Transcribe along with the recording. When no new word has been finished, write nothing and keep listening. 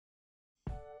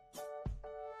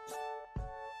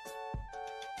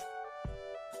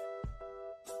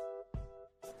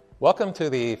Welcome to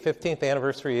the 15th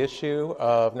anniversary issue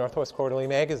of Northwest Quarterly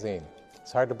Magazine.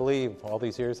 It's hard to believe all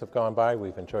these years have gone by.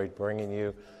 We've enjoyed bringing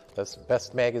you the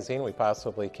best magazine we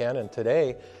possibly can, and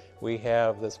today we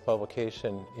have this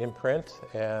publication in print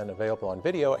and available on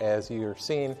video, as you're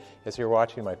seeing as you're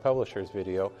watching my publisher's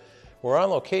video. We're on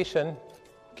location,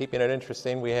 keeping it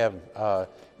interesting. We have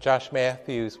Josh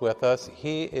Matthews with us.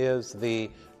 He is the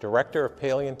Director of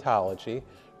Paleontology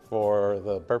for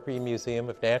the Burpee Museum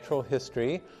of Natural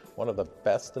History, one of the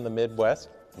best in the Midwest,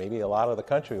 maybe a lot of the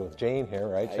country, with Jane here,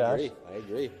 right, Josh? I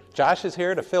agree. Josh is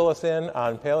here to fill us in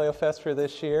on PaleoFest for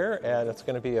this year, and it's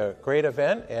going to be a great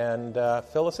event, and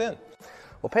fill us in.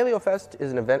 Well, PaleoFest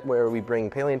is an event where we bring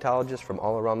paleontologists from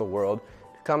all around the world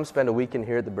to come spend a weekend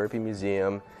here at the Burpee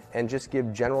Museum and just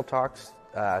give general talks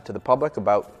to the public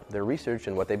about their research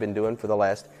and what they've been doing for the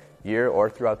last year or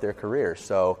throughout their career.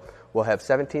 So we'll have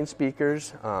 17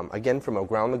 speakers, again from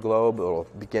around the globe. It will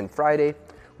begin Friday.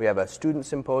 We have a student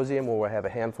symposium where we'll have a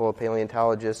handful of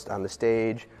paleontologists on the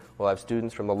stage. We'll have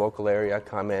students from the local area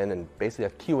come in and basically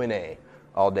have Q&A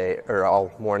all day, or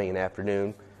all morning and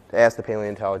afternoon, to ask the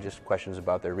paleontologists questions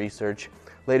about their research.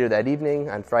 Later that evening,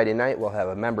 on Friday night, we'll have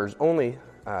a members-only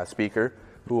speaker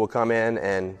who will come in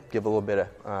and give a little bit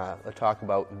of a talk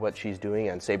about what she's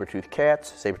doing on saber-toothed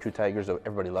cats, saber-toothed tigers.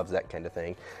 Everybody loves that kind of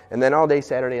thing. And then all day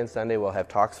Saturday and Sunday, we'll have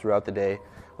talks throughout the day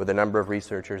with a number of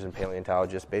researchers and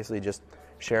paleontologists, basically just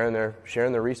sharing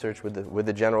their research with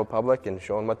the general public and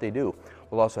showing what they do.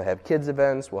 We'll also have kids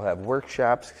events, we'll have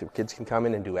workshops, so kids can come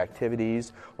in and do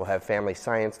activities, we'll have family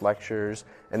science lectures,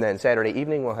 and then Saturday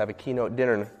evening we'll have a keynote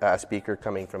dinner speaker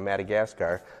coming from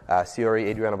Madagascar, Siori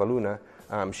Adriana Valuna.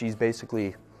 She's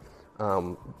basically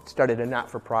started a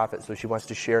not-for-profit, so she wants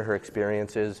to share her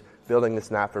experiences building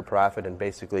this not-for-profit and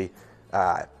basically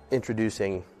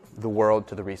introducing the world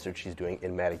to the research she's doing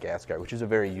in Madagascar, which is a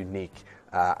very unique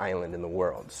island in the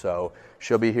world. So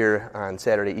she'll be here on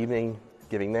Saturday evening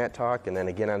giving that talk, and then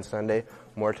again on Sunday,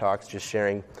 more talks, just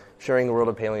sharing the world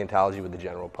of paleontology with the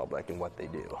general public and what they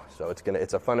do. So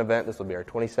it's a fun event. This will be our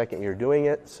 22nd year doing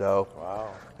it. So wow,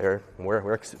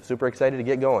 we're super excited to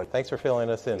get going. Thanks for filling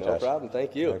us in, Josh. No problem.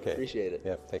 Thank you. Okay. Appreciate it.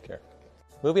 Yep, take care.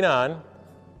 Moving on,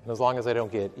 and as long as I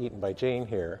don't get eaten by Jane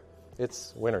here,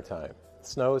 it's wintertime. It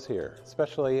snows here,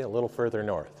 especially a little further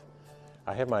north.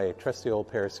 I have my trusty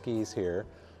old pair of skis here,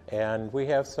 and we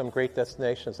have some great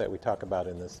destinations that we talk about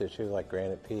in this issue, like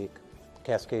Granite Peak,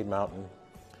 Cascade Mountain,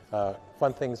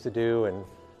 fun things to do in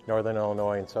northern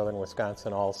Illinois and southern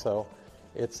Wisconsin also.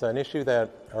 It's an issue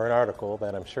or an article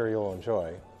that I'm sure you'll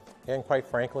enjoy. And quite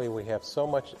frankly, we have so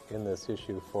much in this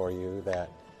issue for you that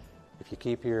if you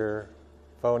keep your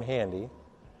phone handy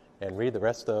and read the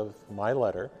rest of my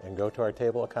letter and go to our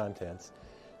table of contents,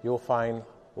 you'll find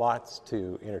lots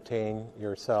to entertain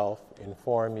yourself,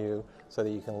 inform you, so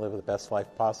that you can live the best life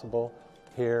possible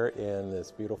here in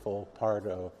this beautiful part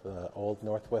of the old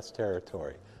Northwest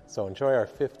Territory. So enjoy our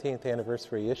 15th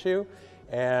anniversary issue,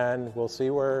 and we'll see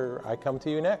where I come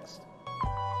to you next.